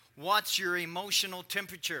What's your emotional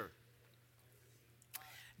temperature?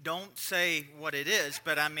 Don't say what it is,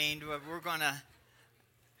 but I mean, we're going to,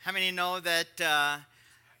 how many know that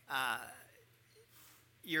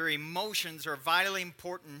your emotions are vitally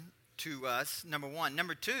important to us, number one.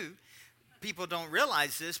 Number two, people don't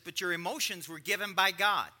realize this, but your emotions were given by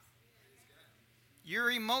God.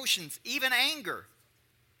 Your emotions, even anger.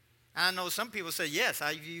 I know some people say, yes,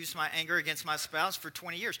 I've used my anger against my spouse for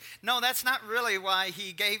 20 years. No, that's not really why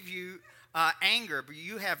he gave you anger. But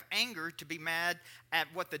you have anger to be mad at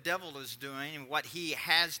what the devil is doing and what he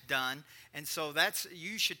has done. And so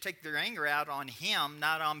you should take their anger out on him,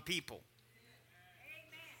 not on people.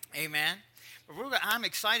 Amen. I'm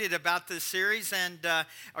excited about this series. And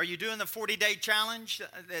are you doing the 40-day challenge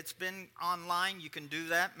that's been online? You can do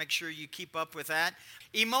that. Make sure you keep up with that.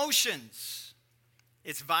 Emotions.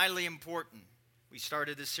 It's vitally important. We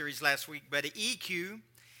started this series last week, but EQ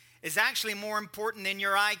is actually more important than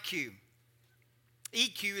your IQ.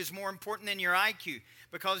 EQ is more important than your IQ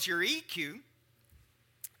because your EQ,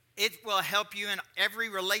 it will help you in every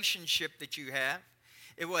relationship that you have.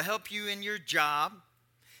 It will help you in your job.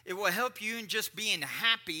 It will help you in just being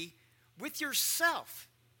happy with yourself.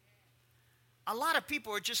 A lot of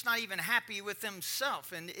people are just not even happy with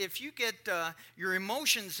themselves. And if you get your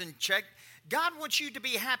emotions in check, God wants you to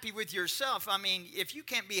be happy with yourself. I mean, if you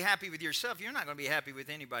can't be happy with yourself, you're not going to be happy with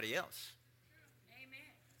anybody else. Amen.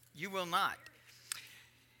 You will not.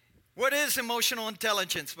 What is emotional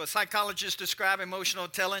intelligence? Well, psychologists describe emotional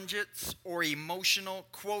intelligence or emotional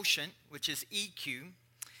quotient, which is EQ,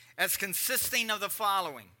 as consisting of the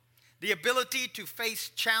following: the ability to face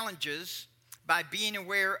challenges by being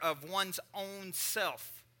aware of one's own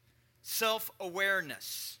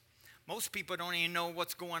self-awareness. Most people don't even know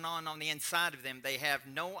what's going on the inside of them. They have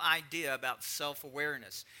no idea about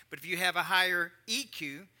self-awareness. But if you have a higher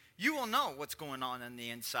EQ, you will know what's going on the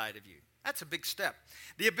inside of you. That's a big step.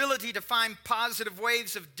 The ability to find positive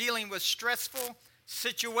ways of dealing with stressful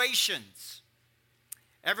situations.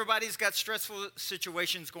 Everybody's got stressful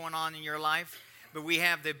situations going on in your life, but we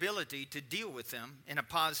have the ability to deal with them in a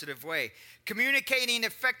positive way. Communicating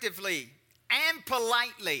effectively and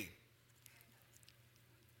politely.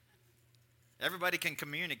 Everybody can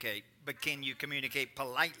communicate, but can you communicate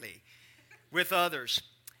politely with others?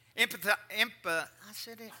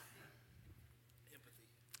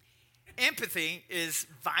 Empathy is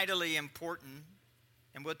vitally important,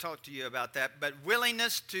 and we'll talk to you about that. But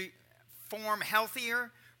willingness to form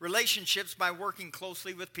healthier relationships by working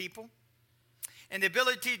closely with people. And the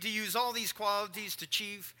ability to use all these qualities to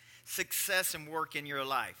achieve success and work in your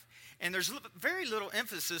life. And there's very little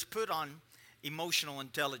emphasis put on emotional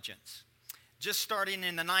intelligence. Just starting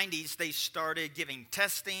in the 90s, they started giving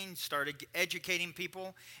testing, started educating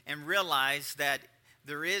people, and realized that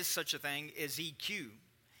there is such a thing as EQ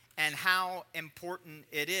and how important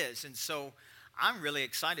it is. And so I'm really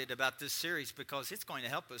excited about this series because it's going to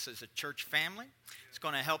help us as a church family. It's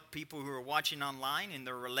going to help people who are watching online in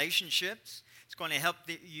their relationships. It's going to help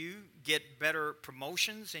you get better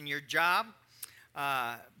promotions in your job.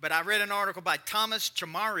 But I read an article by Thomas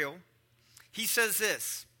Chamario. He says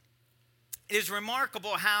this: it is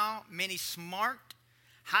remarkable how many smart,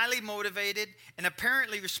 highly motivated, and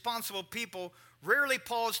apparently responsible people rarely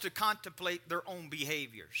pause to contemplate their own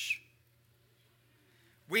behaviors.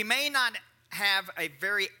 We may not have a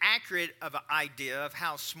very accurate of an idea of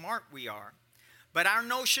how smart we are, but our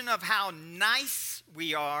notion of how nice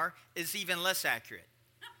we are is even less accurate.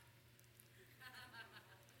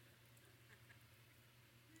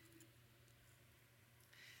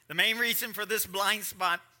 The main reason for this blind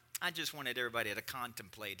spot, I just wanted everybody to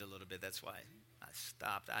contemplate a little bit. That's why I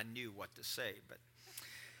stopped. I knew what to say. But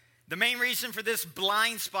the main reason for this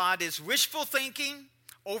blind spot is wishful thinking,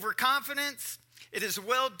 overconfidence. It is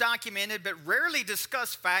well documented but rarely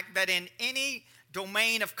discussed fact that in any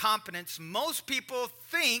domain of competence, most people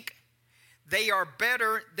think they are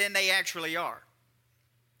better than they actually are.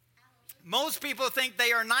 Most people think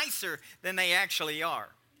they are nicer than they actually are.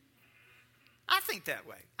 I think that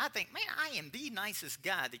way. I think, man, I am the nicest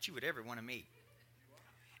guy that you would ever want to meet.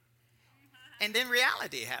 And then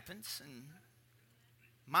reality happens, and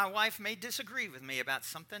my wife may disagree with me about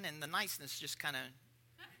something, and the niceness just kind of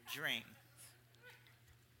drains.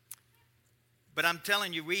 But I'm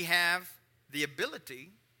telling you, we have the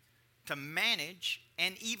ability to manage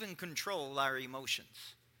and even control our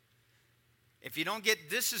emotions. If you don't get,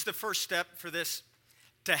 this is the first step for this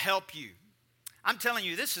to help you. I'm telling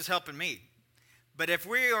you, this is helping me. But if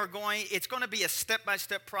we are going, it's going to be a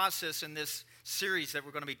step-by-step process in this series that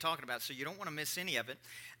we're going to be talking about, so you don't want to miss any of it.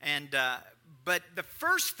 And but the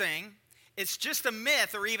first thing It's just a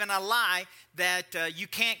myth or even a lie that you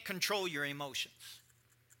can't control your emotions.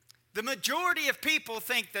 The majority of people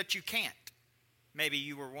think that you can't. Maybe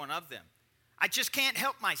you were one of them. I just can't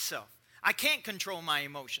help myself. I can't control my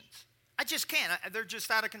emotions. I just can't. They're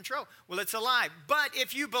just out of control. Well, it's a lie. But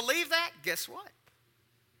if you believe that, guess what?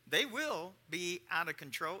 They will be out of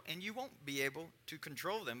control, and you won't be able to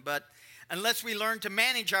control them. But unless we learn to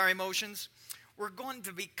manage our emotions, we're going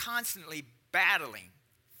to be constantly battling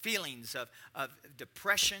feelings of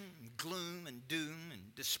depression, and gloom, and doom,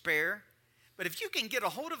 and despair. But if you can get a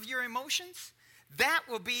hold of your emotions, that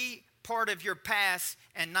will be part of your past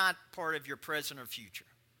and not part of your present or future.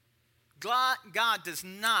 God does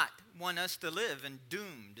not want us to live in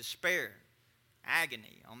doom, despair,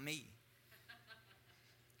 agony on me.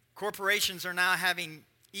 Corporations are now having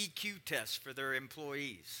EQ tests for their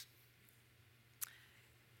employees.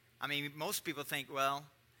 I mean, most people think, well,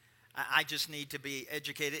 I just need to be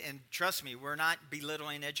educated. And trust me, we're not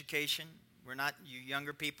belittling education. We're not, you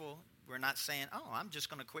younger people, we're not saying, oh, I'm just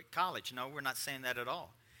going to quit college. No, we're not saying that at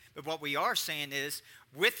all. But what we are saying is,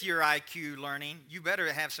 with your IQ learning, you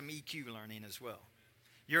better have some EQ learning as well.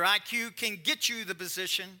 Your IQ can get you the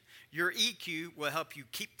position. Your EQ will help you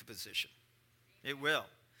keep the position. It will.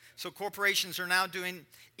 So corporations are now doing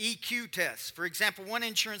EQ tests. For example, one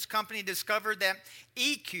insurance company discovered that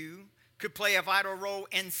EQ could play a vital role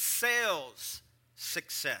in sales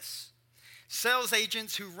success. Sales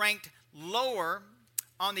agents who ranked lower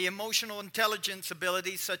on the emotional intelligence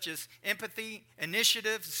abilities such as empathy,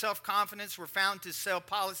 initiative, self-confidence were found to sell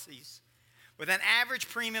policies with an average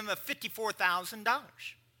premium of $54,000.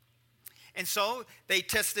 And so they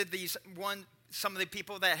tested some of the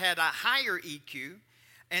people that had a higher EQ.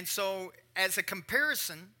 And so as a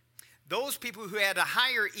comparison, those people who had a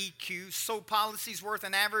higher EQ sold policies worth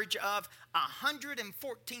an average of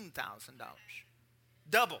 $114,000.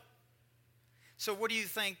 Double. So what do you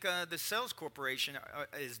think the sales corporation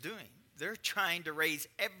is doing? They're trying to raise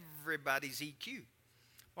everybody's EQ.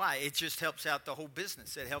 Why? It just helps out the whole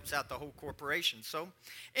business. It helps out the whole corporation. So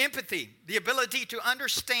empathy, the ability to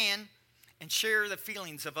understand and share the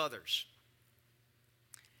feelings of others.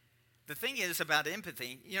 The thing is about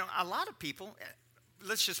empathy, a lot of people,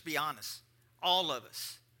 let's just be honest, all of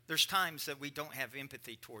us, there's times that we don't have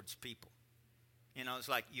empathy towards people. It's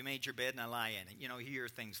like you made your bed and I lie in it. You hear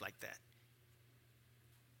things like that.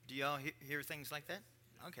 Do y'all hear things like that?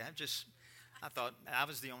 Okay, I thought I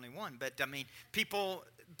was the only one. But, people,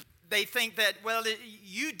 they think that, well,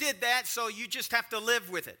 you did that, so you just have to live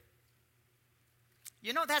with it.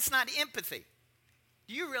 That's not empathy.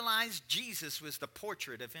 Do you realize Jesus was the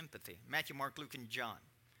portrait of empathy? Matthew, Mark, Luke, and John.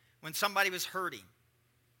 When somebody was hurting,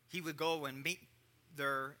 he would go and meet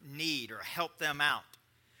their need or help them out.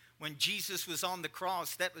 When Jesus was on the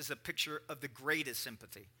cross, that was a picture of the greatest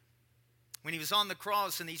empathy. When he was on the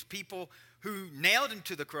cross and these people who nailed him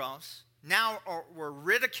to the cross now were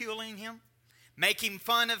ridiculing him, making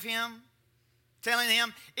fun of him, telling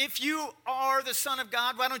him, if you are the Son of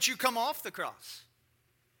God, why don't you come off the cross?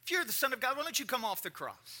 If you're the Son of God, why don't you come off the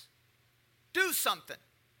cross? Do something.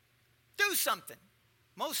 Do something.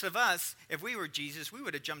 Most of us, if we were Jesus, we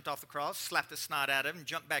would have jumped off the cross, slapped the snot out of him,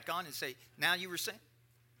 jumped back on and say, now you were saying?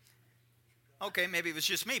 Okay, maybe it was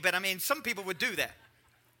just me, but some people would do that.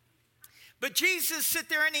 But Jesus sat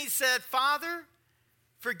there and he said, Father,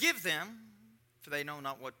 forgive them, for they know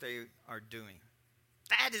not what they are doing.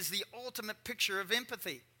 That is the ultimate picture of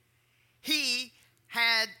empathy. He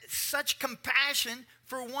had such compassion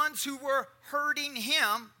for ones who were hurting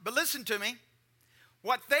him. But listen to me.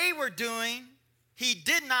 What they were doing, he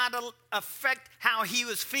did not affect how he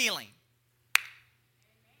was feeling.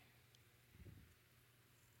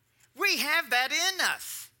 We have that in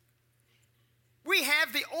us. We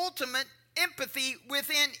have the ultimate empathy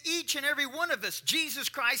within each and every one of us. Jesus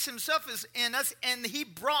Christ himself is in us, and he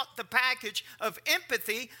brought the package of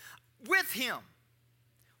empathy with him.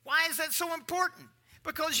 Why is that so important?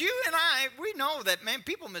 Because you and I, we know that,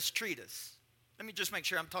 people mistreat us. Let me just make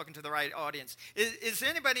sure I'm talking to the right audience. Is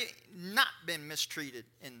anybody not been mistreated?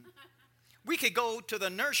 We could go to the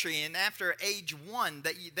nursery, and after age 1,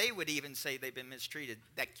 they would even say they've been mistreated.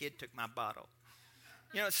 That kid took my bottle.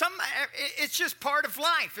 It's just part of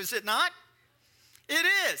life, is it not? It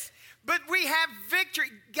is. But we have victory.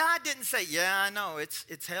 God didn't say, yeah, I know,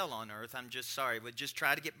 it's hell on earth. I'm just sorry. But just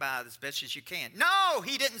try to get by as best as you can. No,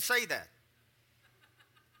 he didn't say that.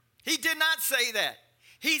 He did not say that.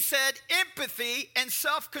 He said empathy and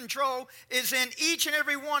self-control is in each and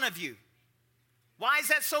every one of you. Why is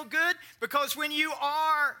that so good? Because when you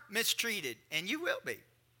are mistreated, and you will be,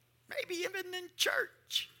 maybe even in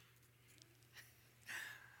church,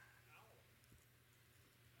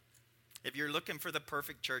 If you're looking for the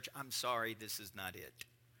perfect church, I'm sorry, this is not it.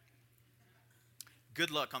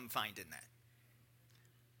 Good luck on finding that.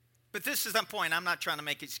 But this is the point. I'm not trying to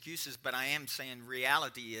make excuses, but I am saying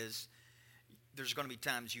reality is there's going to be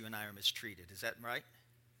times you and I are mistreated. Is that right?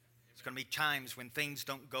 There's going to be times when things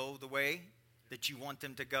don't go the way that you want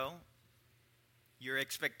them to go. Your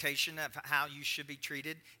expectation of how you should be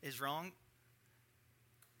treated is wrong.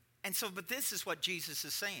 And so, but this is what Jesus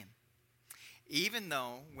is saying. Even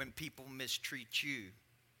though when people mistreat you,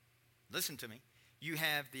 listen to me, you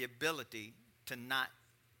have the ability to not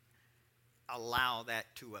allow that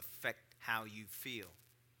to affect how you feel.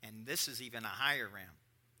 And this is even a higher realm.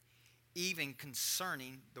 Even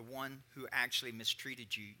concerning the one who actually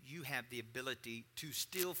mistreated you, you have the ability to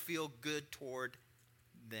still feel good toward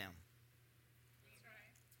them.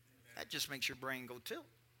 That just makes your brain go tilt.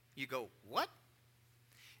 You go, what?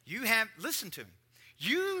 You have, listen to me,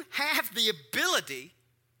 you have the ability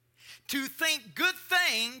to think good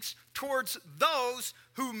things towards those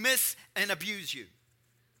who miss and abuse you.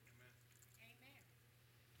 Amen.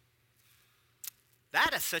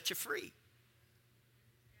 That'll set you free.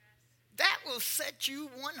 That will set you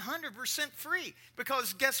 100% free.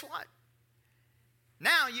 Because guess what?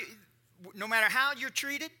 Now, no matter how you're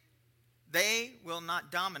treated, they will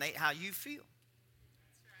not dominate how you feel. Right.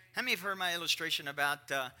 How many have heard my illustration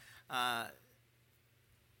about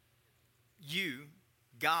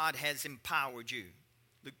God has empowered you?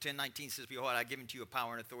 Luke 10:19 says, behold, I have given to you a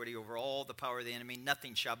power and authority over all the power of the enemy.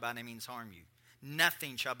 Nothing shall by any means harm you.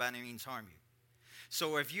 Nothing shall by any means harm you.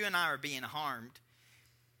 So if you and I are being harmed,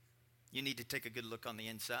 you need to take a good look on the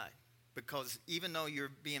inside. Because even though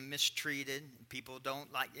you're being mistreated, people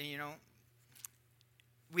don't like,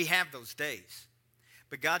 we have those days.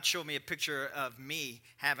 But God showed me a picture of me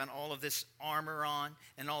having all of this armor on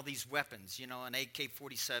and all these weapons, an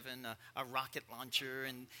AK-47, a rocket launcher,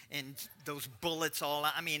 and those bullets all.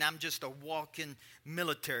 I'm just a walking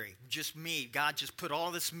military, just me. God just put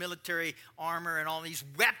all this military armor and all these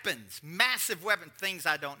weapons, massive weapons, things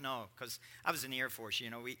I don't know because I was in the Air Force,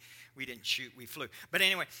 we didn't shoot, we flew. But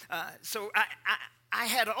anyway, so I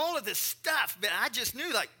had all of this stuff, but I just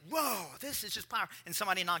knew whoa, this is just power. And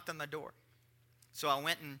somebody knocked on the door. So I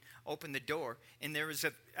went and opened the door, and there was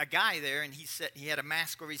a guy there, and he had a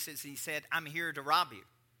mask over. He said, I'm here to rob you.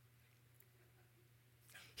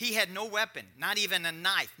 He had no weapon, not even a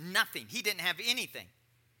knife, nothing. He didn't have anything.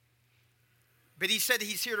 But he said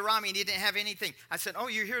he's here to rob me, and he didn't have anything. I said, oh,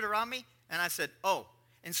 you're here to rob me? And I said, oh.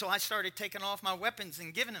 And so I started taking off my weapons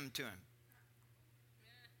and giving them to him.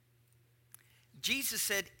 Jesus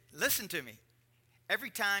said, listen to me. Every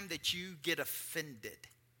time that you get offended,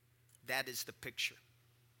 that is the picture.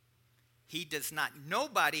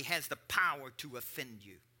 Nobody has the power to offend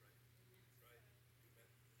you.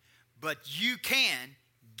 But you can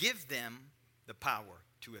give them the power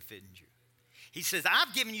to offend you. He says,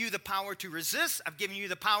 I've given you the power to resist. I've given you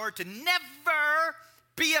the power to never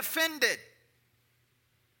be offended.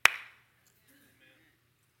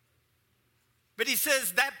 But he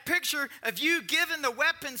says that picture of you giving the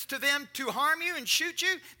weapons to them to harm you and shoot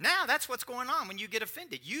you, now that's what's going on when you get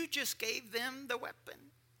offended. You just gave them the weapon.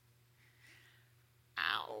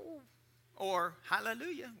 Ow. Or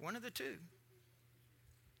hallelujah, one of the two.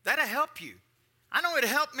 That'll help you. I know it'll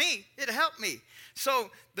help me. It'll help me. So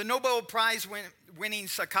the Nobel Prize winning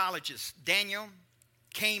psychologist, Daniel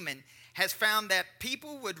Kahneman, has found that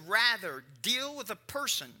people would rather deal with a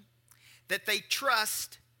person that they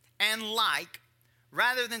trust and like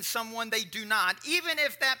rather than someone they do not, even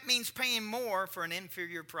if that means paying more for an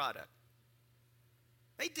inferior product.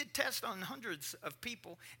 They did tests on hundreds of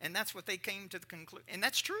people, and that's what they came to the conclusion. And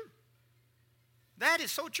that's true. That is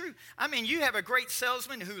so true. You have a great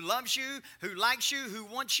salesman who loves you, who likes you, who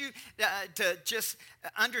wants you to just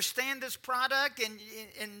understand this product, and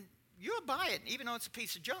you'll buy it, even though it's a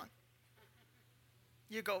piece of junk.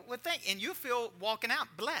 You go, well, and you feel walking out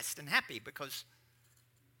blessed and happy because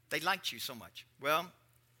they liked you so much. Well,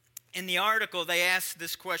 in the article, they asked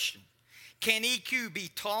this question. Can EQ be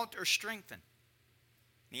taught or strengthened?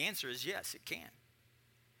 The answer is yes, it can.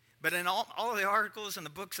 But in all of the articles and the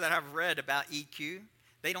books that I've read about EQ,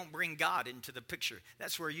 they don't bring God into the picture.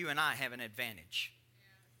 That's where you and I have an advantage.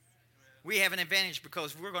 We have an advantage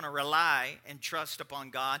because we're going to rely and trust upon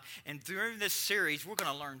God. And through this series, we're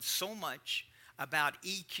going to learn so much about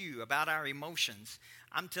EQ, about our emotions.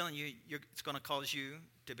 I'm telling you, it's going to cause you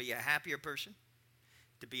to be a happier person,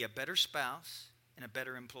 to be a better spouse, and a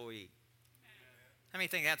better employee. How many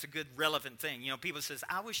think that's a good, relevant thing? People says,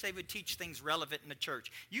 I wish they would teach things relevant in the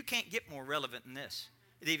church. You can't get more relevant than this.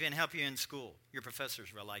 It even help you in school. Your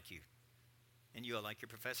professors will like you, and you'll like your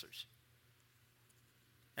professors.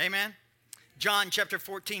 Amen? John chapter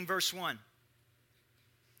 14, verse 1.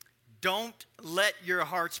 Don't let your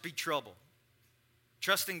hearts be troubled.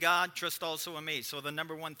 Trust in God, trust also in me. So the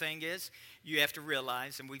number one thing is you have to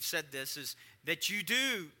realize, and we've said this, is that you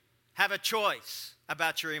do have a choice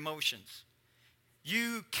about your emotions.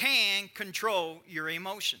 You can control your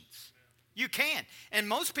emotions. You can. And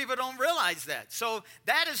most people don't realize that. So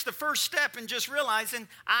that is the first step in just realizing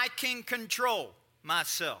I can control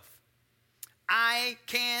myself. I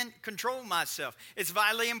can control myself. It's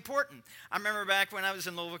vitally important. I remember back when I was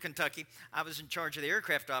in Louisville, Kentucky, I was in charge of the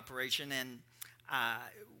aircraft operation, and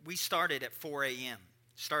we started at 4 a.m.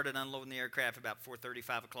 Started unloading the aircraft about 4:30,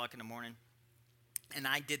 5 o'clock in the morning. And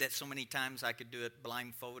I did that so many times I could do it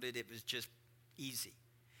blindfolded. It was just easy.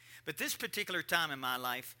 But this particular time in my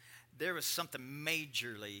life, there was something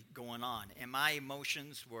majorly going on, and my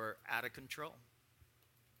emotions were out of control.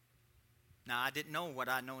 Now, I didn't know what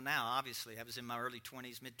I know now, obviously. I was in my early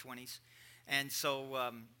 20s, mid-20s. And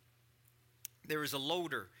so there was a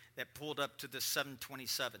loader that pulled up to the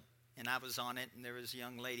 727, and I was on it, and there was a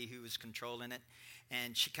young lady who was controlling it,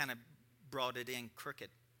 and she kind of brought it in crooked.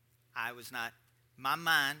 I was not, my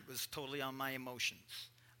mind was totally on my emotions.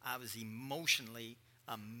 I was emotionally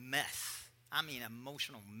a mess. I mean,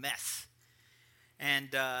 emotional mess. And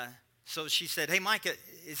so she said, hey, Micah,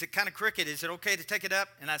 is it kind of crooked? Is it okay to take it up?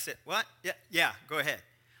 And I said, what? Yeah, go ahead.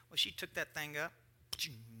 Well, she took that thing up.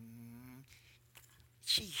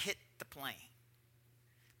 She hit the plane.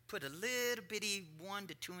 Put a little bitty 1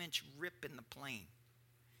 to 2 inch rip in the plane.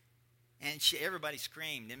 And everybody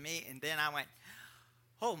screamed. And then I went,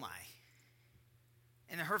 oh, my.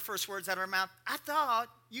 And her first words out of her mouth, I thought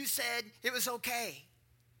you said it was okay.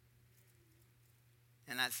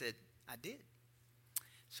 And I said, I did.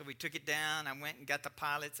 So we took it down. I went and got the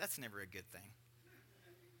pilots. That's never a good thing,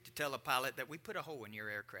 to tell a pilot that we put a hole in your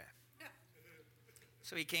aircraft.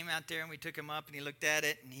 So he came out there, and we took him up, and he looked at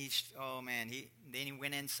it, and then he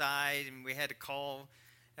went inside, and we had to call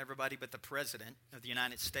everybody but the President of the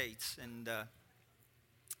United States. And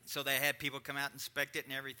so they had people come out and inspect it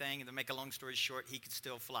and everything. And to make a long story short, he could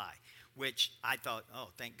still fly, which I thought,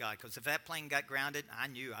 oh, thank God, because if that plane got grounded, I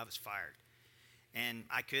knew I was fired. And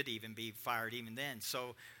I could even be fired even then.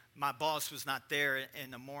 So my boss was not there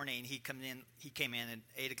in the morning. He came in at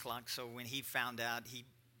 8 o'clock. So when he found out,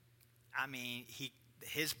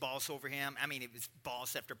 his boss over him, it was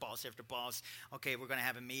boss after boss after boss. Okay, we're going to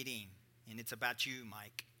have a meeting, and it's about you,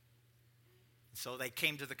 Mike. So they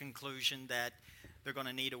came to the conclusion that they're going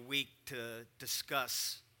to need a week to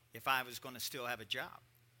discuss if I was going to still have a job.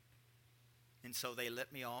 And so they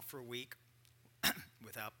let me off for a week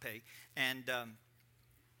without pay. And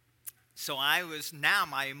so now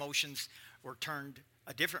my emotions were turned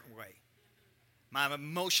a different way. My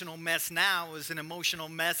emotional mess now was an emotional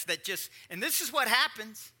mess that and this is what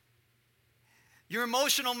happens. Your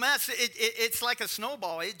emotional mess, it's like a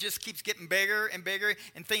snowball. It just keeps getting bigger and bigger,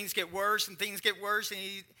 and things get worse and things get worse. And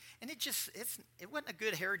it wasn't a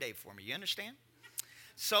good hair day for me, you understand?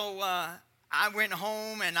 So I went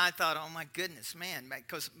home, and I thought, oh, my goodness, man,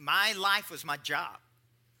 because my life was my job.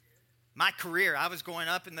 My career, I was going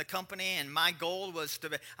up in the company, and my goal was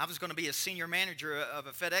I was going to be a senior manager of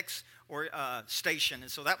a FedEx station,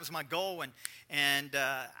 and so that was my goal, and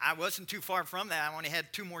I wasn't too far from that. I only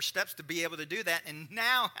had 2 more steps to be able to do that, and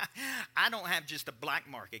now I don't have just a black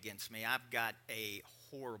mark against me. I've got a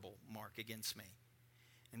horrible mark against me,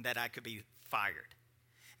 and that I could be fired.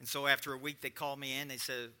 And so after a week, they called me in. They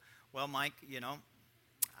said, well, Mike,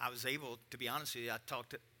 I was able, to be honest with you, I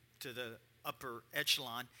talked to the upper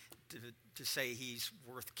echelon to say he's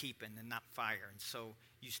worth keeping and not fire, and so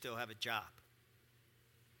you still have a job.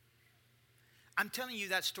 I'm telling you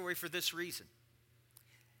that story for this reason.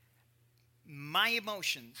 My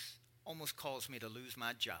emotions almost caused me to lose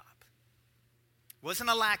my job. It wasn't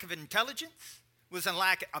a lack of intelligence. It wasn't a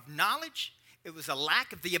lack of knowledge. It was a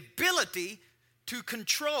lack of the ability to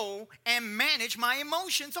control and manage my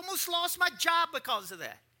emotions. Almost lost my job because of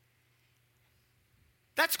that.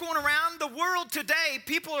 That's going around the world today.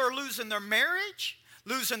 People are losing their marriage,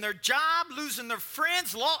 losing their job, losing their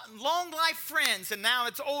friends, long life friends, and now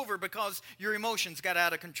it's over because your emotions got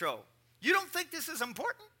out of control. You don't think this is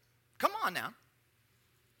important? Come on now.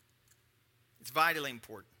 It's vitally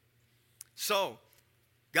important. So,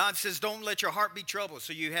 God says, don't let your heart be troubled,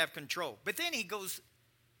 so you have control. But then he goes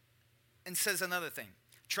and says another thing.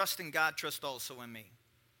 Trust in God, trust also in me.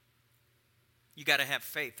 You got to have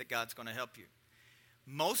faith that God's going to help you.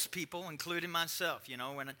 Most people, including myself,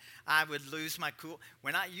 when I would lose my cool,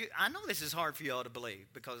 I know this is hard for you all to believe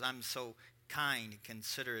because I'm so kind and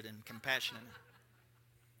considerate and compassionate.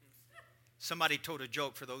 Somebody told a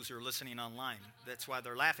joke for those who are listening online. That's why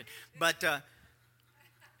they're laughing. But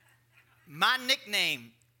my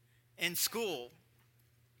nickname in school,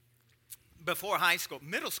 before high school,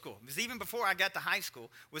 middle school, it was even before I got to high school,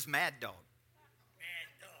 was Mad Dog.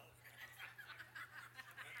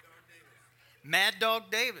 Mad Dog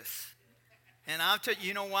Davis. And I'll tell you,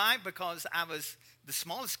 you know why? Because I was the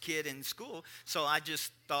smallest kid in school, so I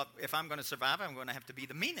just thought if I'm going to survive, I'm going to have to be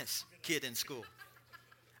the meanest kid in school.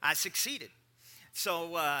 I succeeded.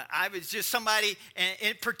 So I was just somebody, and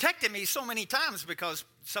it protected me so many times because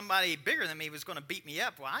somebody bigger than me was going to beat me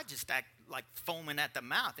up. Well, I just act like foaming at the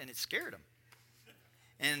mouth, and it scared them.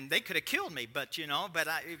 And they could have killed me, but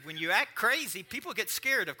when you act crazy, people get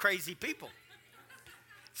scared of crazy people.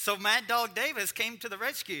 So Mad Dog Davis came to the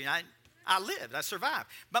rescue. I lived, I survived.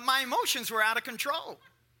 But my emotions were out of control.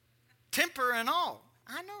 Temper and all.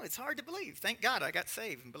 I know, it's hard to believe. Thank God I got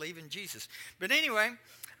saved and believe in Jesus. But anyway,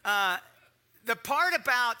 the part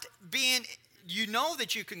about being,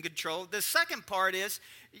 that you can control, the second part is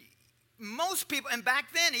most people, and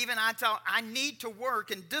back then even I thought I need to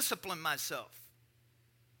work and discipline myself.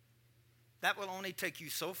 That will only take you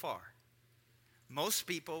so far. Most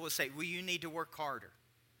people will say, well, you need to work harder.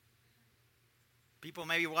 People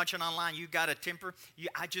may be watching online, you got a temper.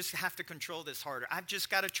 I just have to control this harder. I've just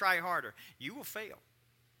got to try harder. You will fail.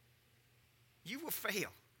 You will fail.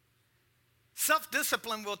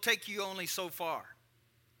 Self-discipline will take you only so far.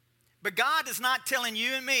 But God is not telling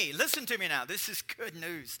you and me, listen to me now, this is good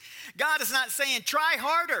news. God is not saying, try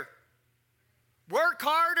harder. Work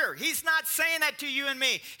harder. He's not saying that to you and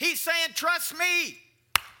me. He's saying, trust me.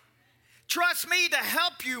 Trust me to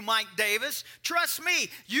help you, Mike Davis. Trust me.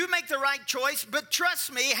 You make the right choice, but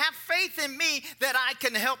trust me. Have faith in me that I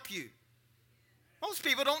can help you. Most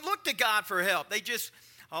people don't look to God for help. They just,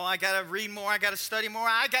 I got to read more. I got to study more.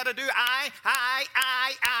 I got to do I.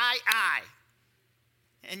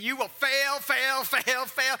 And you will fail.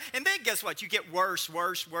 And then guess what? You get worse.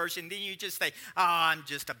 And then you just say, I'm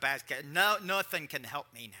just a bad guy. No, nothing can help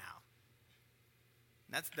me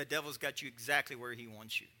now. The devil's got you exactly where he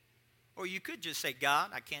wants you. Or you could just say,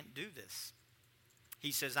 God, I can't do this.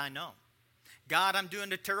 He says, I know. God, I'm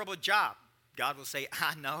doing a terrible job. God will say,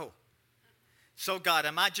 I know. So God,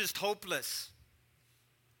 am I just hopeless?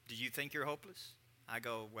 Do you think you're hopeless? I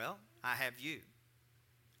go, well, I have you.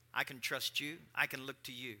 I can trust you. I can look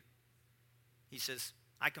to you. He says,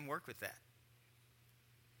 I can work with that.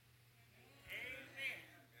 Amen.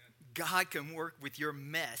 God can work with your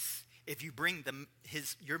mess if you bring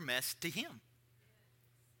your mess to him.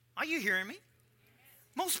 Are you hearing me?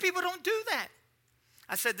 Most people don't do that.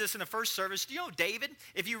 I said this in the first service. Do you know David?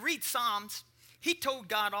 If you read Psalms, he told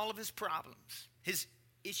God all of his problems, his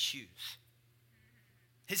issues,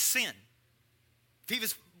 his sin. If he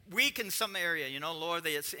was weak in some area, Lord,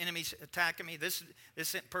 the enemy's attacking me. This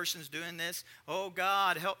person's doing this. Oh,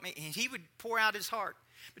 God, help me. And he would pour out his heart.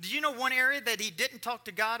 But did you know one area that he didn't talk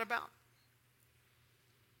to God about?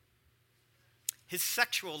 His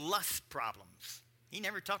sexual lust problems. He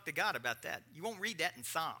never talked to God about that. You won't read that in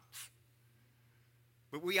Psalms.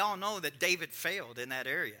 But we all know that David failed in that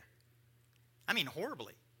area. I mean,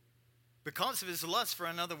 horribly. Because of his lust for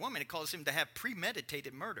another woman, it caused him to have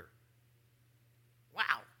premeditated murder.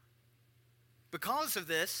 Wow. Because of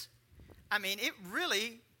this, it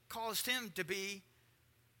really caused him to be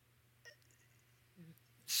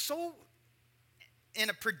so in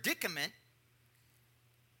a predicament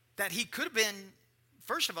that he could have been,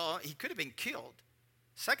 first of all, he could have been killed.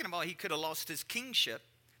 Second of all, he could have lost his kingship,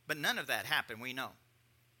 but none of that happened, we know.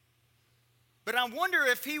 But I wonder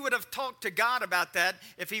if he would have talked to God about that,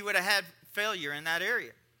 if he would have had failure in that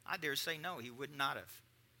area. I dare say no, he would not have.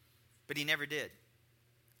 But he never did.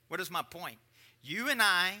 What is my point? You and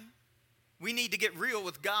I, we need to get real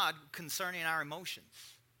with God concerning our emotions.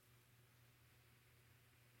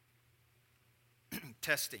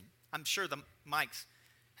 Testing. I'm sure the mic's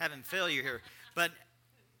having failure here, but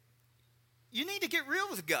you need to get real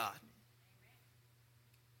with God.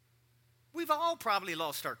 We've all probably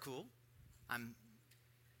lost our cool. I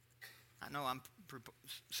know I'm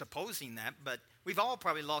supposing that, but we've all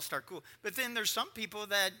probably lost our cool. But then there's some people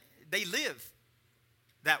that they live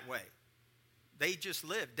that way. They just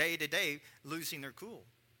live day to day losing their cool.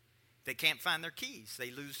 They can't find their keys.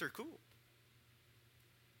 They lose their cool.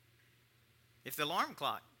 If the alarm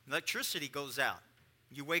clock, electricity goes out,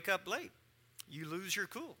 you wake up late, you lose your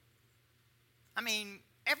cool.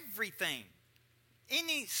 Everything.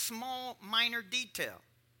 Any small, minor detail.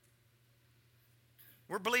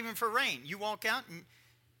 We're believing for rain. You walk out and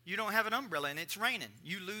you don't have an umbrella and it's raining.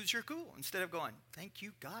 You lose your cool instead of going, thank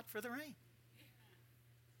you, God, for the rain.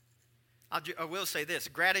 I will say this,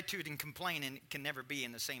 gratitude and complaining can never be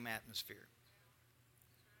in the same atmosphere.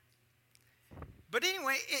 But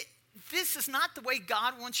anyway, this is not the way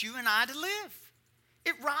God wants you and I to live.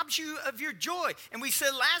 It robs you of your joy. And we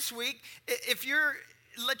said last week, if you're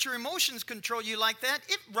let your emotions control you like that,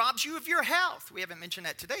 it robs you of your health. We haven't mentioned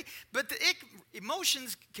that today, but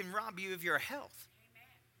emotions can rob you of your health.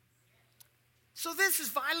 So this is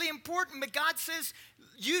vitally important, but God says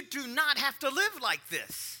you do not have to live like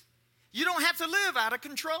this. You don't have to live out of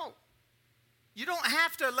control. You don't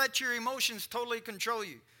have to let your emotions totally control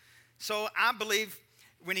you. So I believe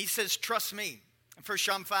when he says, trust me, in 1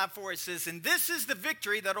 John 5:4, it says, and this is the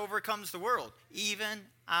victory that overcomes the world, even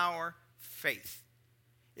our faith.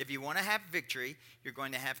 If you want to have victory, you're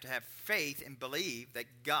going to have faith and believe that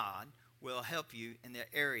God will help you in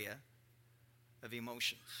the area of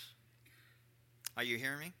emotions. Are you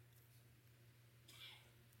hearing me?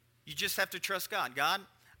 You just have to trust God. God,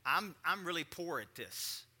 I'm really poor at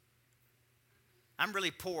this. I'm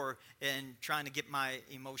really poor in trying to get my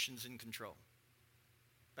emotions in control.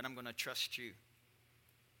 But I'm going to trust you.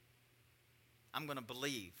 I'm going to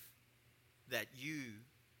believe that you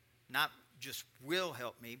not just will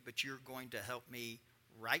help me, but you're going to help me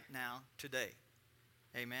right now, today.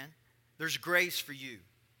 Amen? There's grace for you.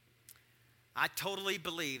 I totally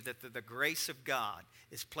believe that the grace of God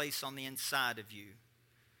is placed on the inside of you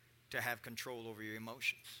to have control over your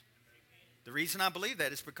emotions. The reason I believe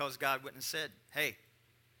that is because God wouldn't have said, hey,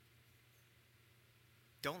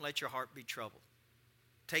 don't let your heart be troubled.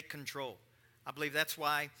 Take control. I believe that's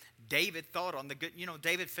why David thought on the good. You know,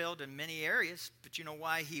 David failed in many areas, but you know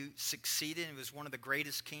why he succeeded and was one of the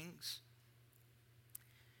greatest kings?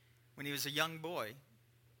 When he was a young boy,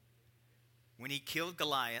 when he killed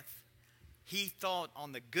Goliath, he thought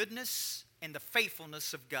on the goodness and the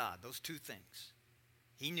faithfulness of God, those two things.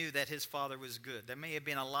 He knew that his father was good. There may have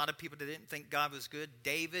been a lot of people that didn't think God was good.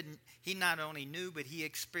 David, he not only knew, but he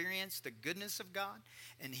experienced the goodness of God,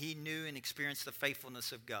 and he knew and experienced the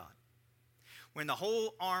faithfulness of God. When the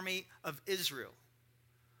whole army of Israel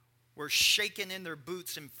were shaking in their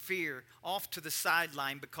boots in fear off to the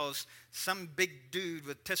sideline because some big dude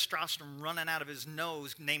with testosterone running out of his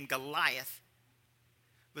nose named Goliath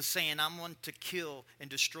was saying, I'm going to kill and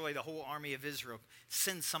destroy the whole army of Israel.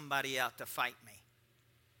 Send somebody out to fight me.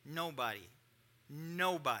 Nobody.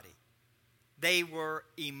 They were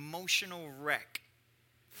emotional wreck.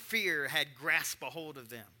 Fear had grasped a hold of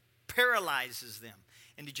them, paralyzes them.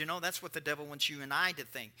 And did you know that's what the devil wants you and I to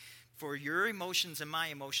think? For your emotions and my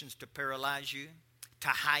emotions to paralyze you, to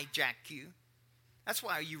hijack you. That's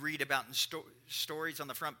why you read about in stories on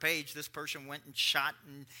the front page, this person went and shot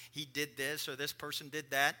and he did this, or this person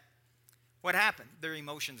did that. What happened? Their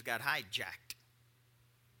emotions got hijacked.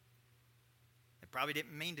 They probably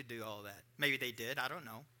didn't mean to do all that. Maybe they did, I don't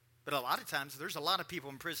know. But a lot of times, there's a lot of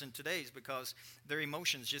people in prison today because their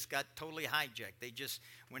emotions just got totally hijacked. They just,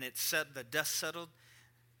 when it said the dust settled,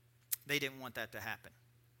 they didn't want that to happen.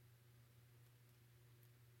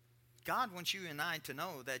 God wants you and I to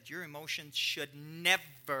know that your emotions should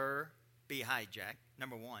never be hijacked,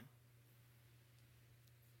 number one.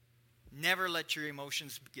 Never let your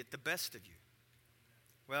emotions get the best of you.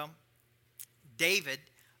 Well, David,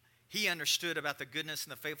 he understood about the goodness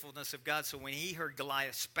and the faithfulness of God, so when he heard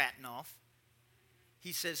Goliath spatting off,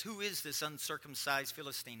 he says, who is this uncircumcised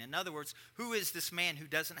Philistine? In other words, who is this man who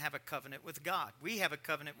doesn't have a covenant with God? We have a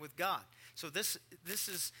covenant with God. So this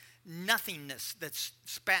is nothingness that's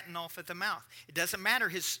spatting off at the mouth. It doesn't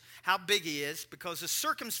matter how big he is, because the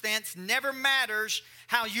circumstance never matters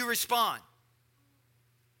how you respond.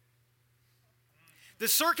 The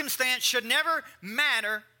circumstance should never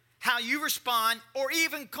matter how you respond or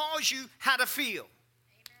even cause you how to feel.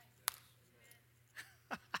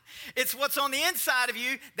 It's what's on the inside of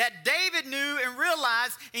you that David knew and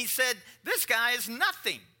realized, and he said, this guy is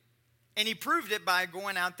nothing. And he proved it by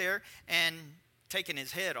going out there and taking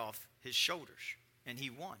his head off his shoulders, and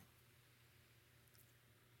he won.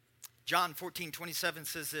 John 14:27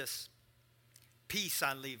 says this, peace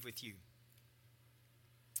I leave with you.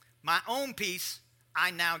 My own peace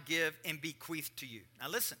I now give and bequeath to you. Now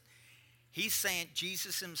listen, he's saying,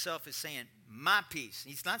 Jesus himself is saying, my peace.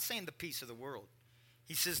 He's not saying the peace of the world.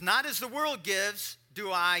 He says, not as the world gives,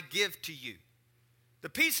 do I give to you. The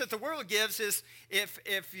peace that the world gives is if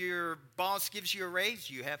your boss gives you a raise,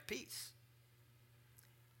 you have peace.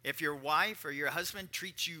 If your wife or your husband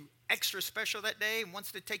treats you extra special that day and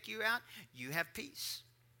wants to take you out, you have peace.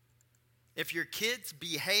 If your kids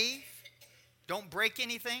behave, don't break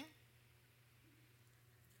anything,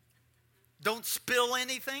 don't spill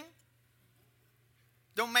anything,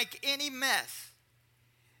 don't make any mess.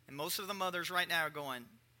 And most of the mothers right now are going,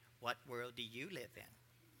 what world do you live in?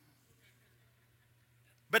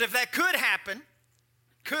 But if that could happen,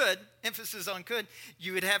 emphasis on could,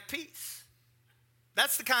 you would have peace.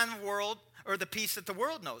 That's the kind of world or the peace that the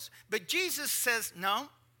world knows. But Jesus says, no,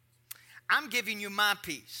 I'm giving you my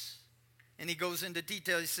peace. And he goes into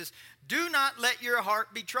detail. He says, do not let your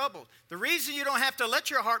heart be troubled. The reason you don't have to let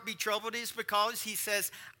your heart be troubled is because he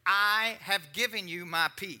says, I have given you my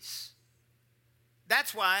peace.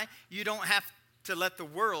 That's why you don't have to let the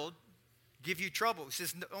world give you trouble. He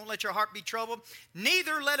says, don't let your heart be troubled,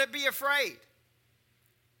 neither let it be afraid.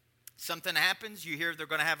 Something happens, you hear they're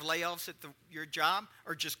going to have layoffs at your job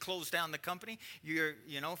or just close down the company,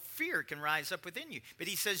 fear can rise up within you. But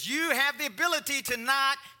he says, you have the ability to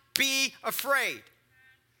not be afraid.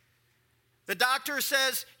 The doctor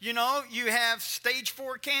says, you have stage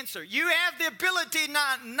 4 cancer. You have the ability to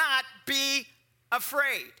not be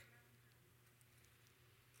afraid.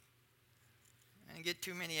 I didn't get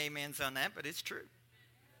too many amens on that, but it's true.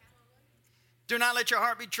 Do not let your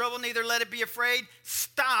heart be troubled, neither let it be afraid.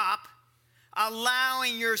 Stop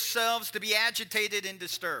allowing yourselves to be agitated and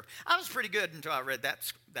disturbed. I was pretty good until I read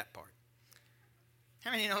that part.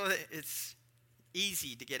 How many know that it's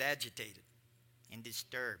easy to get agitated and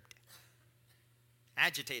disturbed?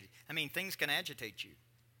 Agitated. Things can agitate you.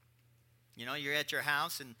 You're at your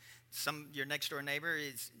house and your next door neighbor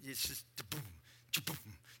is just boom, boom,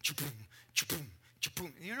 boom, boom.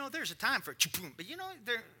 There's a time for boom, but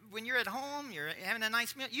when you're at home, you're having a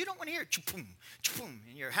nice meal, you don't want to hear boom, boom,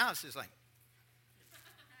 and your house is like.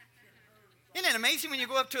 Isn't it amazing when you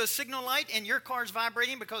go up to a signal light and your car's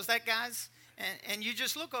vibrating because that guy's, and you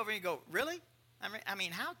just look over and you go, really?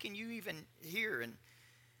 How can you even hear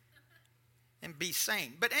and be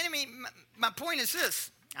sane? But anyway, my point is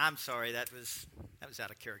this. I'm sorry, that was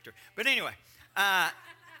out of character. But anyway,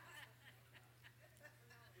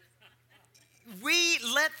 we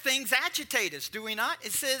let things agitate us, do we not?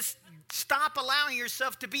 It says, stop allowing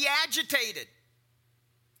yourself to be agitated.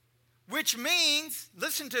 Which means,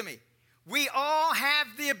 listen to me, we all have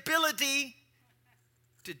the ability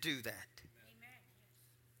to do that. Amen.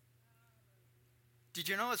 Did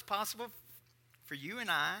you know it's possible for you and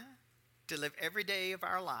I to live every day of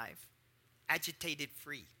our life agitated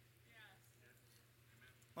free?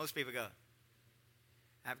 Most people go,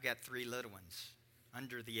 I've got 3 little ones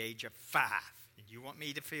under the age of 5. And you want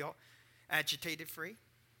me to feel agitated free?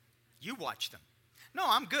 You watch them. No,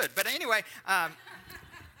 I'm good. But anyway, I'm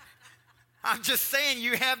just saying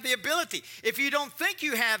you have the ability. If you don't think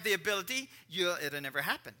you have the ability, it'll never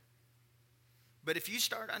happen. But if you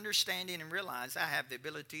start understanding and realize I have the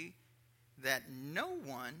ability that no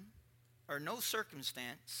one or no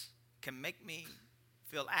circumstance can make me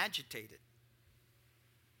feel agitated.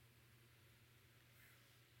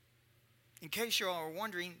 In case you're all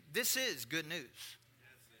wondering, this is good news.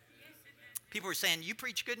 People are saying, you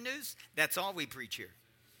preach good news? That's all we preach here.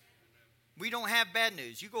 We don't have bad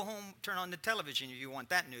news. You go home, turn on the television if you want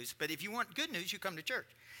that news. But if you want good news, you come to church.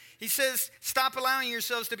 He says, stop allowing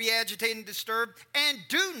yourselves to be agitated and disturbed, and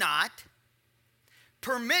do not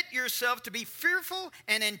permit yourself to be fearful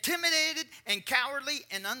and intimidated and cowardly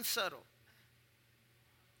and unsettled.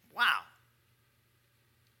 Wow.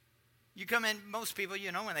 You come in, most people,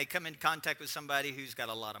 when they come in contact with somebody who's got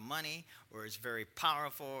a lot of money or is very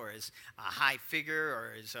powerful or is a high figure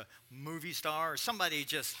or is a movie star or somebody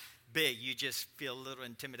just big, you just feel a little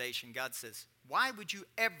intimidation. God says, why would you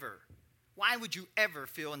ever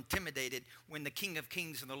feel intimidated when the King of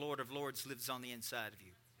Kings and the Lord of Lords lives on the inside of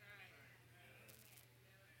you?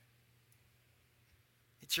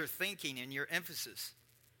 It's your thinking and your emphasis.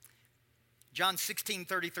 John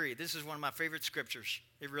 16:33. This is one of my favorite scriptures.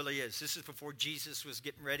 It really is. This is before Jesus was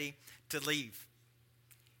getting ready to leave.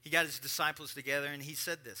 He got his disciples together and he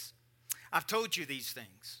said this. I've told you these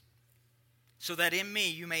things so that in me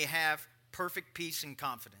you may have perfect peace and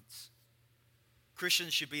confidence.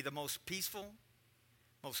 Christians should be the most peaceful,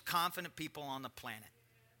 most confident people on the planet.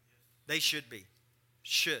 They should be.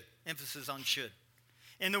 Should. Emphasis on should.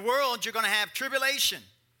 In the world, you're going to have tribulation.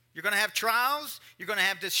 You're going to have trials, you're going to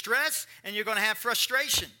have distress, and you're going to have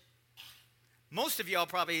frustration. Most of y'all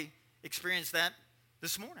probably experienced that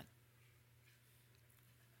this morning.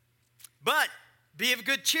 But be of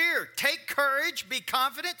good cheer. Take courage, be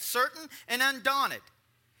confident, certain, and undaunted.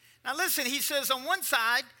 Now listen, he says on one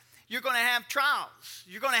side, you're going to have trials.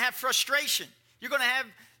 You're going to have frustration. You're going to have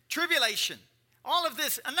tribulation. All of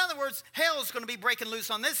this, in other words, hell is going to be breaking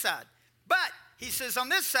loose on this side. But he says, on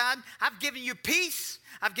this side, I've given you peace.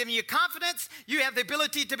 I've given you confidence. You have the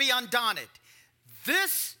ability to be undaunted.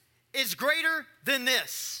 This is greater than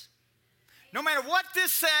this. No matter what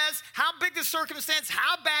this says, how big the circumstance,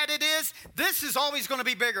 how bad it is, this is always going to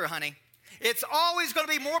be bigger, honey. It's always going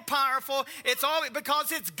to be more powerful. It's always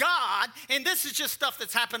because it's God, and this is just stuff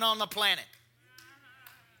that's happened on the planet.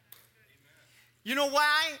 You know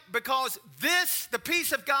why? Because the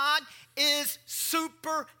peace of God, is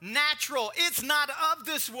supernatural. It's not of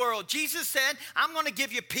this world. Jesus said, I'm going to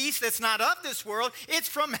give you peace that's not of this world. It's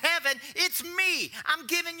from heaven. It's me. I'm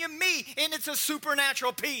giving you me, and it's a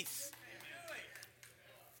supernatural peace.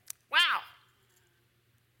 Wow.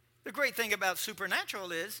 The great thing about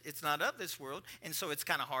supernatural is it's not of this world, and so it's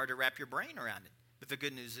kind of hard to wrap your brain around it. But the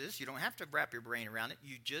good news is you don't have to wrap your brain around it.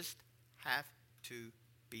 You just have to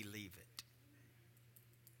believe it.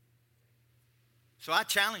 So I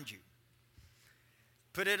challenge you.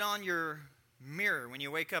 Put it on your mirror when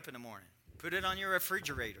you wake up in the morning. Put it on your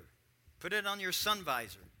refrigerator. Put it on your sun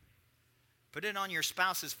visor. Put it on your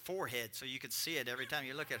spouse's forehead so you can see it every time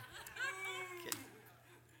you look at it. Kidding.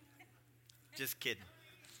 Just kidding.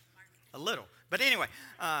 A little. But anyway,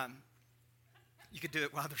 you could do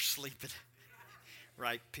it while they're sleeping.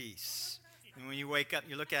 Right, peace. And when you wake up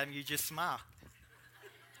and you look at them, you just smile.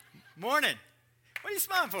 Morning. What are you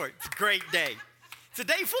smiling for? It's a great day. It's a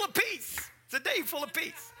day full of peace. It's a day full of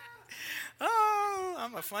peace. Oh,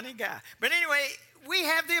 I'm a funny guy. But anyway, we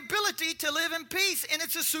have the ability to live in peace, and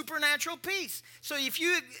it's a supernatural peace. So if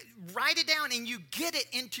you write it down and you get it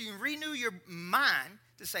into, renew your mind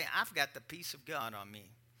to say, I've got the peace of God on me.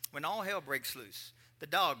 When all hell breaks loose, the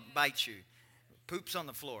dog bites you, poops on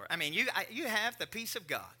the floor. I mean, you have the peace of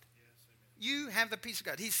God. You have the peace of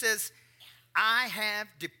God. He says, I have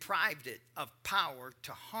deprived it of power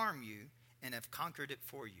to harm you and have conquered it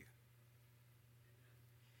for you.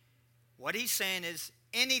 What he's saying is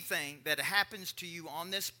anything that happens to you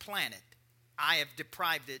on this planet, I have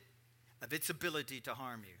deprived it of its ability to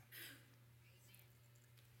harm you.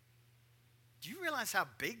 Do you realize how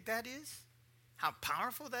big that is? How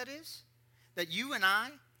powerful that is? That you and I,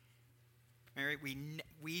 Mary,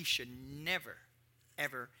 we should never,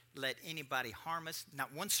 ever let anybody harm us.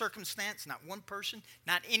 Not one circumstance, not one person,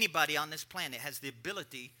 not anybody on this planet has the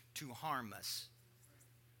ability to harm us.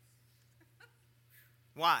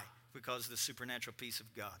 Why? Because of the supernatural peace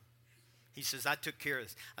of God. He says, I took care of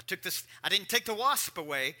this. I didn't take the wasp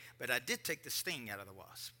away, but I did take the sting out of the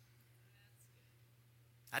wasp.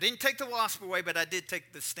 I didn't take the wasp away, but I did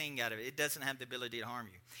take the sting out of it. It doesn't have the ability to harm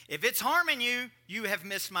you. If it's harming you, you have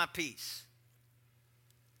missed my peace.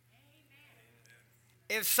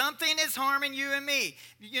 If something is harming you and me,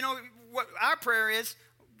 you know, what our prayer is,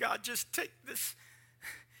 God, just take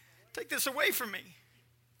this away from me.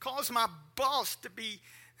 Cause my boss to be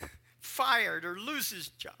fired or lose his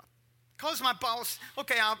job. Cause my boss,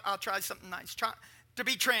 okay, I'll try something nice. Try to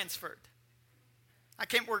be transferred. I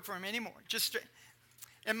can't work for him anymore.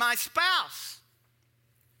 And my spouse,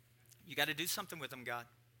 you got to do something with them, God.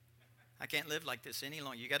 I can't live like this any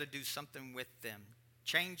longer. You got to do something with them.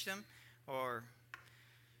 Change them, or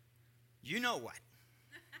you know what.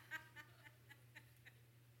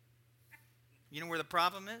 You know where the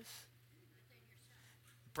problem is?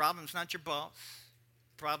 The problem's not your boss.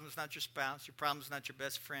 The problem's not your spouse. Your problem's not your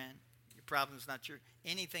best friend. Your problem's not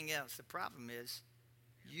anything else. The problem is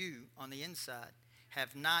you on the inside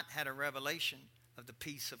have not had a revelation of the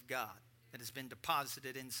peace of God that has been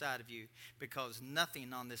deposited inside of you, because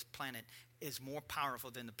nothing on this planet is more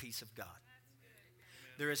powerful than the peace of God.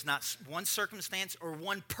 There is not one circumstance or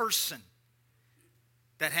one person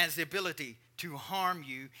that has the ability to harm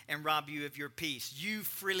you and rob you of your peace. You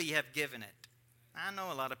freely have given it. I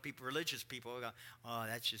know a lot of people, religious people, go, oh,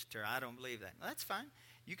 that's just terrible. I don't believe that. Well, that's fine.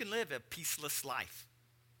 You can live a peaceless life.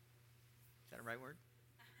 Is that a right word?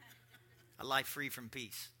 A life free from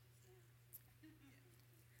peace.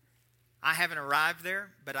 I haven't arrived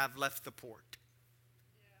there, but I've left the port.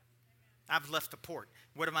 I've left the port.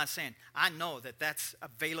 What am I saying? I know that that's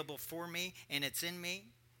available for me, and it's in me.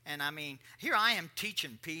 And I mean, here I am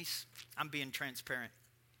teaching peace. I'm being transparent.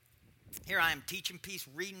 Here I am teaching peace,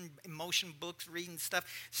 reading emotion books, reading stuff,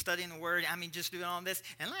 studying the word. I mean, just doing all this.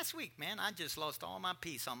 And last week, man, I just lost all my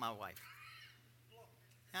peace on my wife.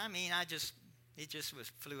 I mean, it just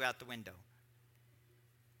flew out the window.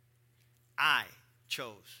 I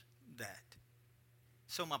chose that.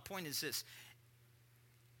 So my point is this.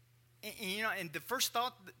 And the first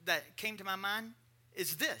thought that came to my mind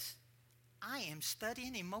is this. I am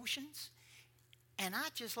studying emotions, and I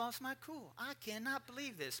just lost my cool. I cannot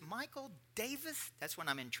believe this. Michael Davis, that's when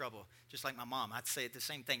I'm in trouble. Just like my mom, I'd say the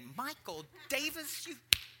same thing. Michael Davis,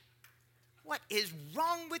 what is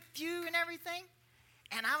wrong with you and everything?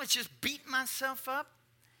 And I was just beating myself up.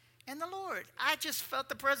 And the Lord, I just felt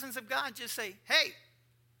the presence of God just say, hey,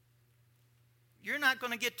 you're not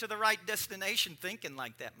going to get to the right destination thinking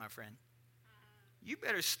like that, my friend. You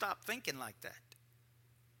better stop thinking like that.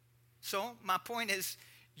 So my point is,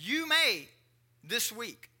 you may this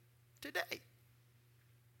week, today,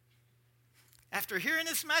 after hearing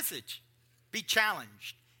this message, be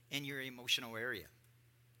challenged in your emotional area.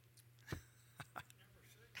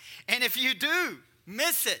 And if you do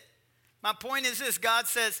miss it, my point is this: God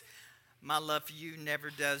says, my love for you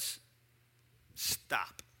never does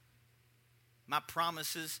stop. My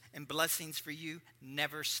promises and blessings for you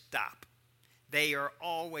never stop. They are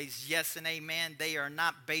always yes and amen. They are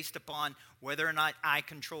not based upon whether or not I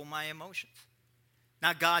control my emotions.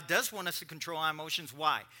 Now, God does want us to control our emotions.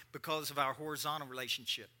 Why? Because of our horizontal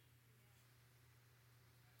relationship.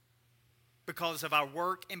 Because of our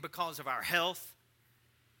work and because of our health.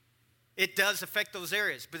 It does affect those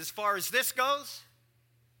areas. But as far as this goes,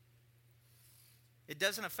 it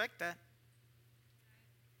doesn't affect that.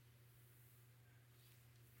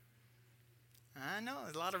 I know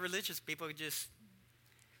a lot of religious people just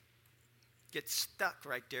get stuck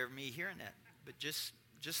right there with me hearing that. But just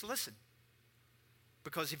listen.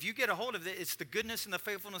 Because if you get a hold of it, it's the goodness and the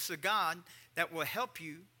faithfulness of God that will help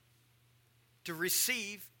you to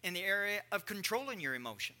receive in the area of controlling your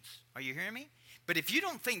emotions. Are you hearing me? But if you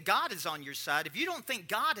don't think God is on your side, if you don't think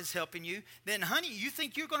God is helping you, then honey, you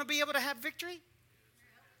think you're going to be able to have victory?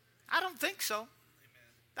 I don't think so.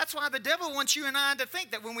 That's why the devil wants you and I to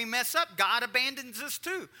think that when we mess up, God abandons us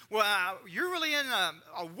too. Well, you're really in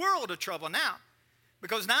a world of trouble now.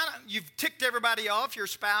 Because now you've ticked everybody off, your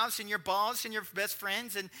spouse and your boss and your best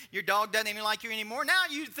friends, and your dog doesn't even like you anymore. Now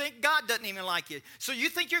you think God doesn't even like you. So you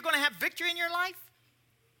think you're going to have victory in your life?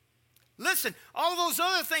 Listen, all those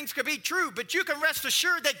other things could be true, but you can rest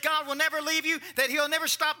assured that God will never leave you, that he'll never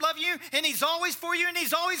stop loving you, and he's always for you, and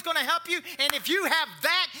he's always going to help you. And if you have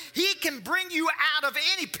that, he can bring you out of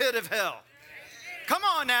any pit of hell. Come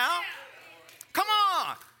on now. Come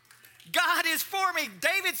on. God is for me.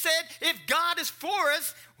 David said, if God is for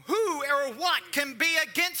us, who or what can be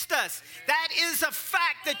against us? That is a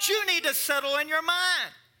fact that you need to settle in your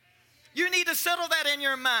mind. You need to settle that in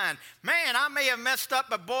your mind. Man, I may have messed up,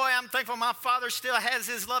 but boy, I'm thankful my Father still has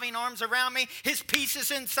his loving arms around me. His peace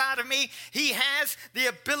is inside of me. He has the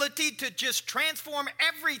ability to just transform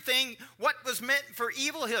everything. What was meant for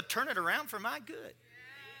evil, he'll turn it around for my good.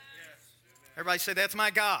 Everybody say, that's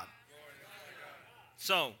my God.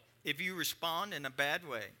 So, if you respond in a bad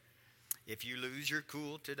way, if you lose your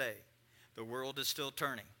cool today, the world is still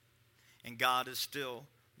turning, and God is still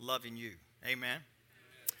loving you. Amen?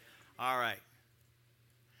 All right.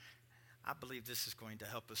 I believe this is going to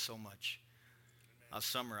help us so much. I'll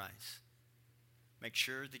summarize. Make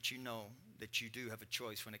sure that you know that you do have a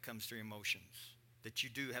choice when it comes to your emotions, that you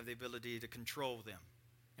do have the ability to control them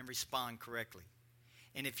and respond correctly.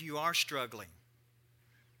 And if you are struggling,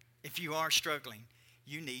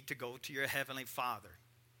 you need to go to your Heavenly Father.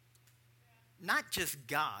 Not just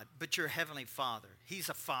God, but your Heavenly Father. He's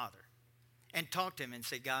a Father. And talk to him and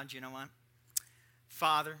say, God, you know what?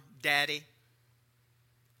 Father, Daddy,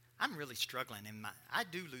 I'm really struggling. I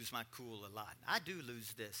do lose my cool a lot. I do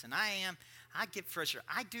lose this. And I get frustrated.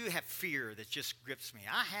 I do have fear that just grips me.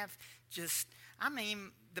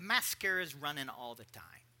 The mascara is running all the time.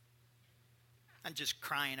 I'm just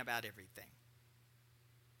crying about everything.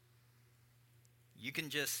 You can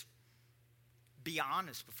just be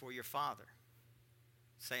honest before your Father.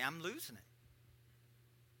 Say, I'm losing it.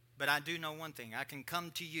 But I do know one thing. I can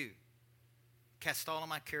come to you. Cast all of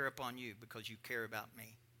my care upon you because you care about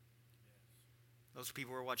me. Those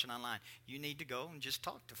people who are watching online, you need to go and just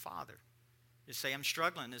talk to Father. Just say, I'm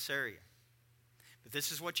struggling in this area. But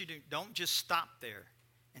this is what you do. Don't just stop there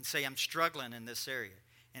and say, I'm struggling in this area.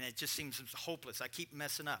 And it just seems hopeless. I keep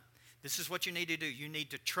messing up. This is what you need to do. You need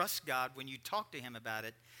to trust God when you talk to him about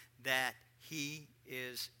it, that he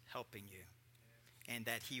is helping you and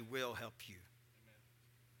that he will help you.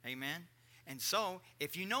 Amen? And so,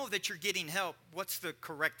 if you know that you're getting help, what's the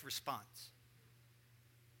correct response?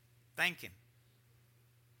 Thank him.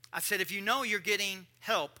 I said, if you know you're getting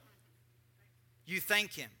help, you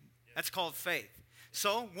thank him. That's called faith.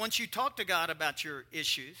 So, once you talk to God about your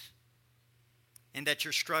issues and that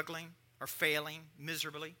you're struggling or failing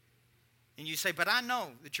miserably, and you say, but I know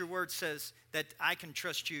that your word says that I can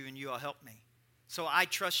trust you and you'll help me. So I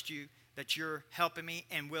trust you that you're helping me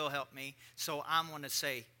and will help me. So I'm going to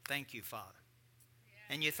say, thank you, Father.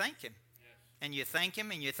 Yeah. And you thank him. Yes. And you thank him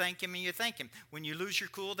and you thank him and you thank him. When you lose your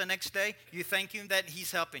cool the next day, you thank him that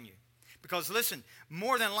he's helping you. Because listen,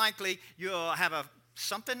 more than likely you'll have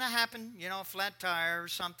something to happen, a flat tire or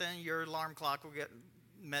something, your alarm clock will get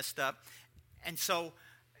messed up. And so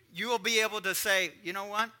you will be able to say, you know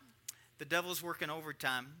what? the devil's working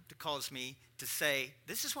overtime to cause me to say,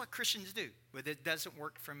 this is what Christians do, but it doesn't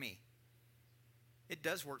work for me. It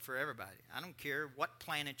does work for everybody. I don't care what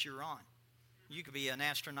planet you're on. You could be an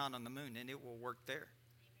astronaut on the moon, and it will work there.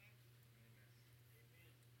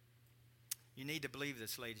 You need to believe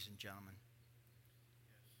this, ladies and gentlemen.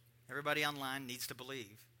 Everybody online needs to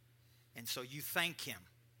believe. And so you thank him.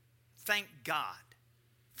 Thank God.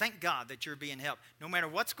 Thank God that you're being helped. No matter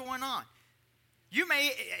what's going on.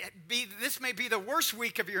 This may be the worst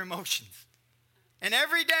week of your emotions. And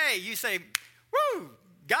every day you say, woo,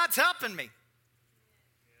 God's helping me.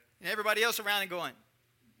 And everybody else around and going,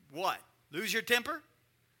 what? Lose your temper?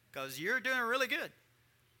 Because you're doing really good.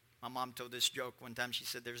 My mom told this joke one time. She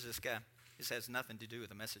said, there's this guy. This has nothing to do with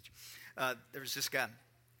the message. There was this guy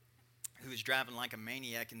who was driving like a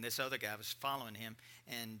maniac, and this other guy was following him.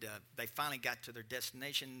 And they finally got to their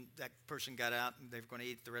destination. That person got out, and they were going to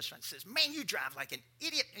eat at the restaurant. He says, man, you drive like an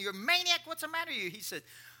idiot. You're a maniac. What's the matter with you? He said,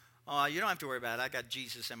 oh, you don't have to worry about it. I got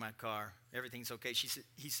Jesus in my car. Everything's okay.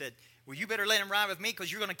 He said, well, you better let him ride with me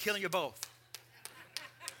because you're going to kill you both.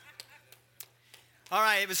 All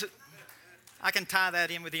right, I can tie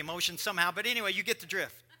that in with the emotion somehow. But anyway, you get the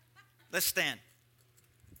drift. Let's stand.